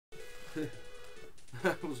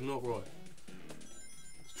That was not right.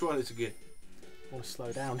 Let's try this again. I want to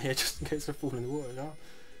slow down here just in case I fall in the water now.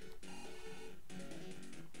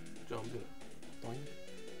 Jump in it. Doing.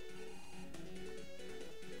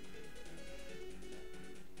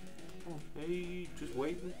 Hey, just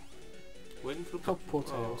waiting. Waiting for the Oh, poor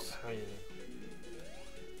Tails. Oh, hey.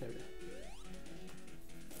 There we go.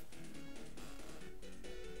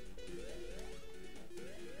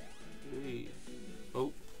 Hey.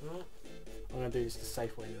 Oh. I'm going to do this the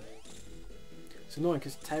safe way now. It's annoying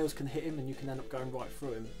because Tails can hit him and you can end up going right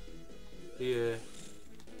through him. Yeah.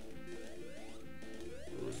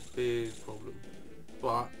 It was a big problem.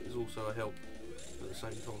 But it's also a help at the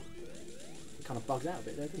same time. He kind of bugs out a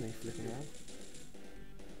bit there, doesn't he, flipping around?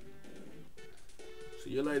 See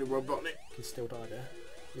you later, Robotnik. You can still die there,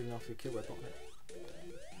 even after you kill Robotnik.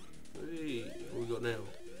 Hey, what we got now?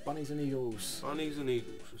 Bunnies and eagles. Bunnies and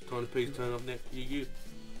eagles. It's TinyP's turn up next. You.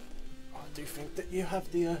 I do think that you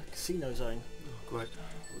have the casino zone. Oh, great.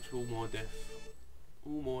 Watch all my death.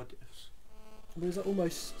 All my deaths. There's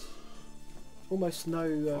almost no...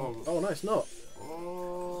 oh no, it's not.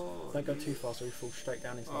 Oh. Don't go too far so we fall straight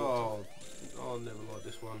down into the water. Oh, I'll never like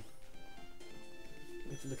this one.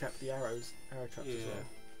 You have to look out for the arrow traps as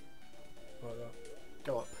well. Like that.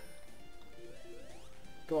 Go up.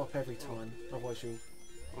 Go up every time, otherwise you'll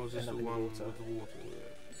Oh, is this end the up in the one water. with the water?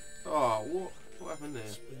 Yeah. Oh, what happened there?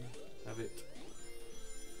 Spin. Have it.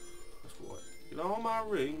 That's right. Get on my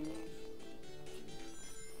rings.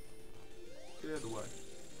 Get out of the way.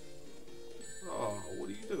 Oh, what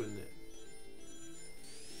are you doing there?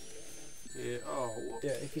 Yeah, oh, what?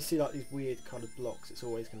 Yeah, if you see like these weird kind of blocks, it's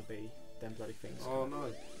always going to be them bloody things. Oh no.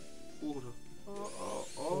 Water. Oh,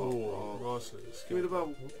 Oh, nicely. Give me the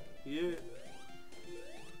bubble. Yeah.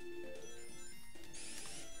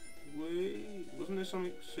 Wait, wasn't there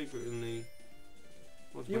something secret in the...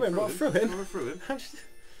 You went right through him? I went through him.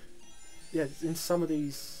 Yeah, in some of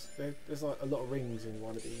these, there's like a lot of rings in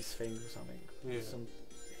one of these things or something. Yeah. Some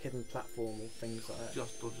hidden platform or things like that.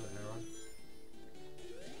 Just dodge that arrow.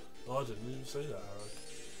 Oh, I didn't even see that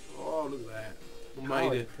arrow. Oh, look at that. I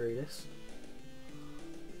Powered made it. through this.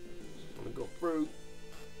 I got through.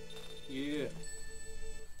 Yeah.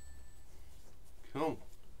 Come on.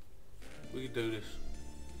 We can do this.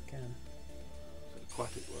 Can. It's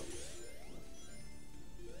aquatic work.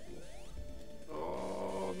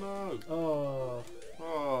 Oh no. Oh,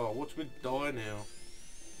 Oh, watch me die now.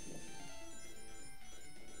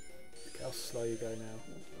 look how slow you go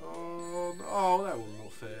now. Oh, no. Oh, that was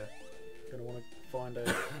not fair. You're gonna want to find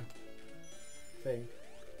a thing.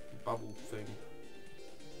 Bubble thing.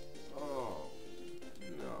 Oh,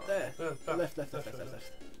 no. There. Back.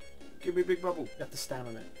 Left. Give me a big bubble. You have to stand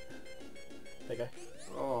on it. There you go.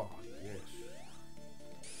 Oh,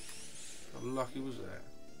 yes. How lucky was that?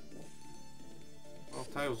 Oh,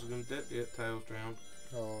 Tails is going to death. Yeah, Tails drowned.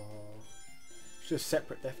 Oh, should have a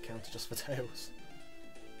separate death counter just for Tails.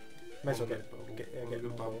 May as well get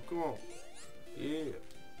good bubble. Come on. Yeah.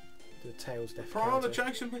 do a Tails death Piranha counter.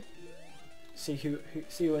 chasing me. See who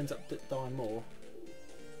ends up dying more.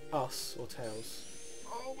 Us or Tails.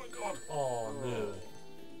 Oh my god. Oh,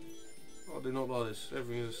 no. I do not like this.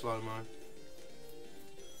 Everything is a slow-mo.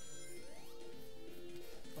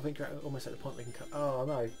 I think you're almost at the point we can cut. Oh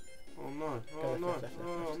no. Oh no. Go Oh left, no. left.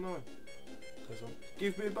 Oh no. There's one.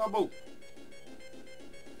 Give me a bubble.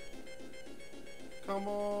 Come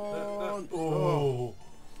on. Oh.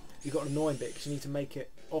 You got an annoying bit because you need to make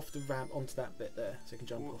it off the ramp onto that bit there so you can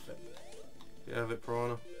jump off it. Yeah, have it,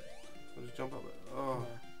 Piranha. I'll just jump up it. Oh.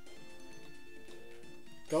 Yeah.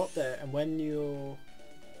 Go up there and when you're...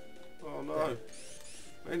 Oh no.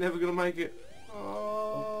 I ain't never gonna make it.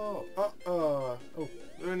 Oh. Oh, Is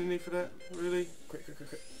there any need for that? Really? quick.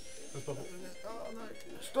 There's bubble. Oh no.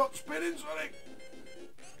 Stop spinning, Sonic!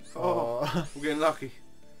 Oh. We're getting lucky.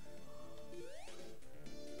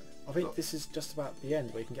 I think this is just about the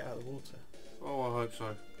end where you can get out of the water. Oh, I hope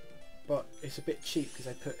so. But it's a bit cheap because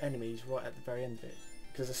they put enemies right at the very end of it.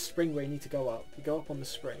 Because there's a spring where you need to go up. You go up on the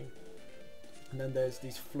spring. And then there's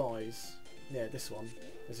these flies. Yeah, this one.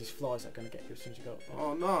 There's these flies that are going to get you as soon as you go up there.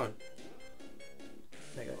 Oh no.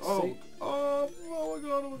 There you go. Oh. See? Oh my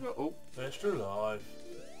god, oh my god. Oh. Extra life.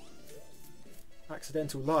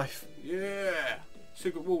 Accidental life. Yeah.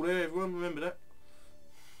 Secret wall there, everyone. Remember that.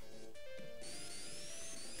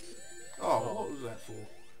 Oh, what was that for?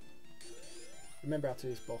 Remember how to do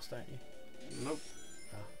this boss, don't you? Nope.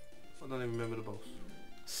 Ah. I don't even remember the boss.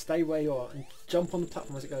 Stay where you are and jump on the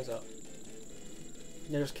platform as it goes up.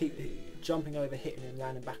 You know, just keep jumping over, hitting and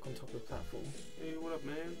landing back on top of the platform. Hey, what up,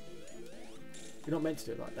 man? You're not meant to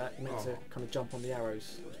do it like that. You're meant to kind of jump on the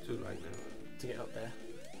arrows It's too late now. to get up there.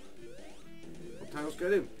 Tails,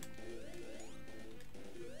 get him.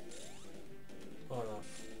 Oh no.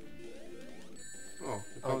 Oh,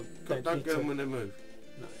 Oh, don't get them when they move.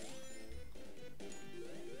 No.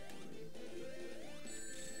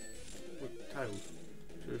 Look, Tails.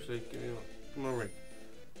 Seriously, give me a come on, ring.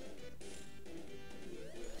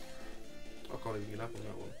 I can't even get up on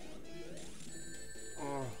that one.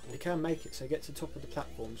 Oh, You can make it so you get to the top of the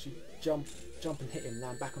platforms, you jump and hit him,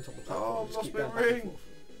 land back on top of the platform. Oh, just lost keep my going back and ring. forth.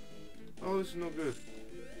 oh, this is not good.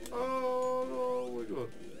 Oh my god.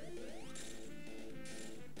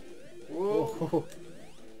 Whoa. Oh,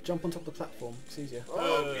 jump on top of the platform, it's easier.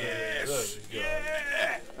 Oh, yes. There we go.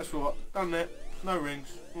 Yeah. That's right. Done that. No rings.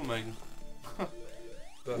 Amazing. That's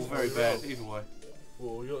All very well. bad, either way.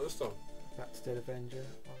 Well, we got this done. Back to Dead Avenger.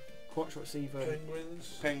 Quite sure it's either...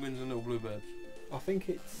 Penguins. Penguins and little bluebirds. I think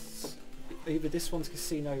it's either this one's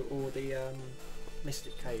Casino or the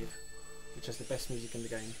Mystic Cave, which has the best music in the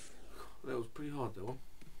game. That was pretty hard, that one.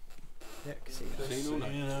 Yeah, Casino. Casino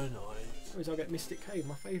night. night. Always I get Mystic Cave,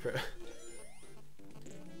 my favourite.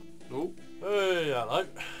 Oh, Hey, hello. look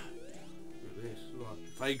at this. Like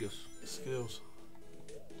Vegas. Skills.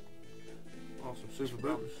 Oh, some super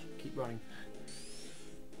boots. Keep running.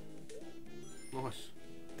 Nice.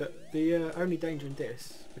 The only danger in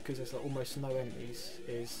this, because there's like almost no enemies,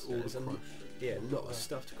 is All there's the crush. a lot of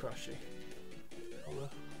stuff to crush you.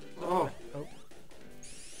 Oh, Oh,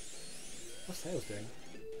 What's Tails doing?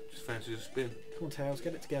 just fancy a spin. Come on Tails,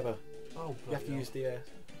 get it together. oh, You have to use the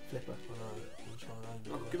flipper. I know. I'm trying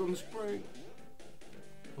to Oh, aim get it. on the spring.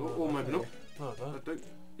 Oh, Or maybe not. No, I I don't. don't.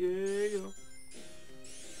 Yeah, you know.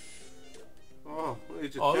 Oh, well,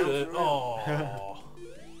 just Oh, bouncing yeah. around. Oh.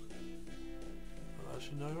 I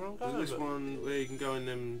actually know where I'm going. There's this with it. one where you can go in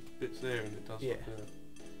them bits there and it does Yeah. like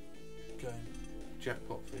a Game.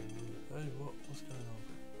 jackpot thing. Isn't it? Hey, what's going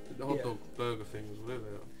on? The hot Yeah. dog burger things, whatever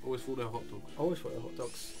they are. Always thought they were hot dogs. I always thought the hot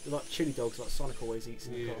dogs, they're like chili dogs, like Sonic always eats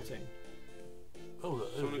in the Yeah. cartoon. Oh, there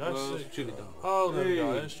we Sonic go. Blast, Sick. chili dog. Oh, there we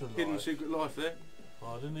go. Hey, Extra hidden life. secret life there. Oh,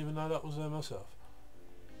 I didn't even know that was there myself.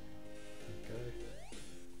 Go.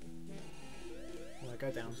 Well,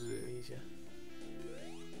 go down, This is it. easier.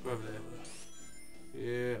 Go over there.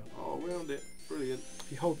 Yeah. Oh, round it. Brilliant.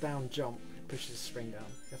 If you hold down jump, it pushes the spring down.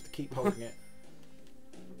 You have to keep holding it.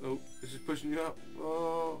 Oh, this is pushing you up.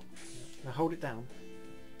 Oh. Now hold it down.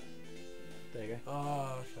 There you go.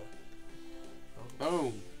 Ah, okay.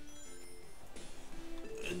 Oh.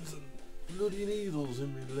 And some bloody needles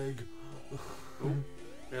in my leg. Oh.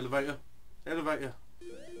 Elevator. Elevator.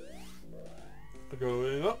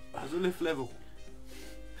 Going up. There's a lift level.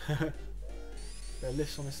 There are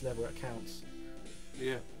lifts on this level, it counts.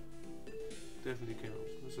 Yeah. Definitely counts.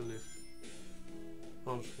 There's a lift.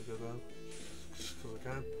 I'm just gonna go down. Just because I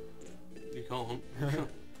can. You can't.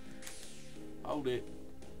 Hold it.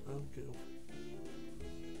 Oh, get off.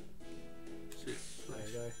 Sit. There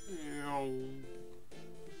you go.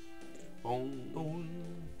 Boom.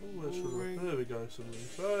 Oh, that's Oh, right. ring. There we go. Some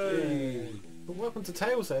Hey. But welcome to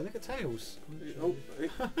Tails there, look at Tails. Oh,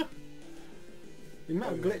 The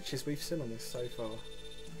amount of Oh, glitches we've seen on this so far.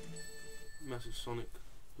 massive Sonic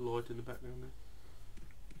light in the background there.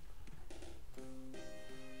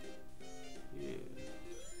 Yeah.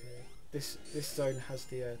 This zone has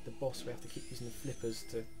the boss we have to keep using the flippers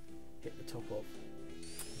to hit the top of.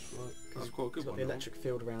 That's right. That's quite a It's good got one. the that one. electric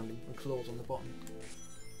field around him and claws on the bottom.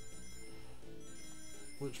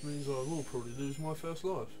 Which means I will probably lose my first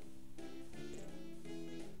life.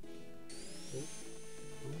 Oh.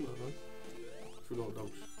 Hello. Chili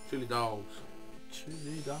dogs. Chili dogs.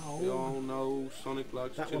 Chili dog. Oh no, Sonic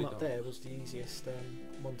likes That chili one up dogs. there was the easiest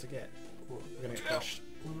one to get. What? We're going to get crushed.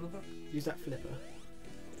 What was that? Use that flipper.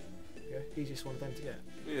 Yeah, easiest one of them to get.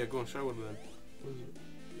 Yeah, go on, show one of them. What is it?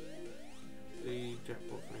 The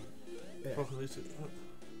jackpot thing. Yeah. Fucking eat it.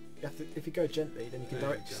 You have to, if you go gently, then you can There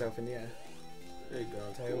you direct go. yourself in the air. There you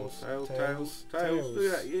go. Tails, Go on. Tails, tails, tails, tails. tails. Do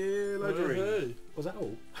that. Yeah, loads of rings. Hey. Was that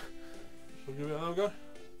all? Shall I give it another go?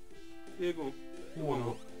 Yeah, go on. Why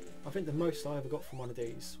not? I think the most I ever got from one of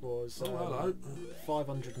these was Oh, hello.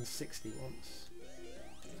 560 once.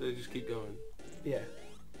 So they just keep going. Yeah.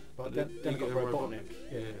 But But then you I got get a Robotnik.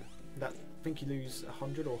 Yeah. Yeah. That, I think you lose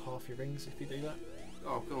 100 or half your rings if you do that.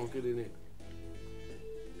 Oh, come on, get in it.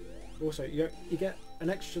 Also, you get an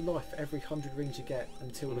extra life for every 100 rings you get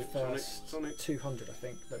until the Sonic, first Sonic. 200, I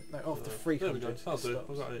think. No, after There 300 we go. it I'll do it. stops.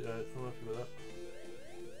 I've got 88. I'm happy with that.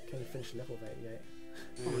 Can you finish level of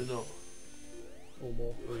 88 Probably not. or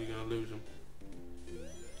more? Or you're going to lose them.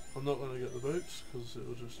 I'm not going to get the boots because it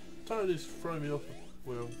will just totally throw me off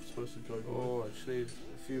where I'm supposed to go. Oh, I just need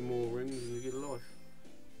a few more rings and you get a life.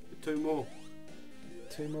 Get 2 more.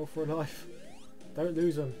 2 more for a life. Don't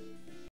lose them.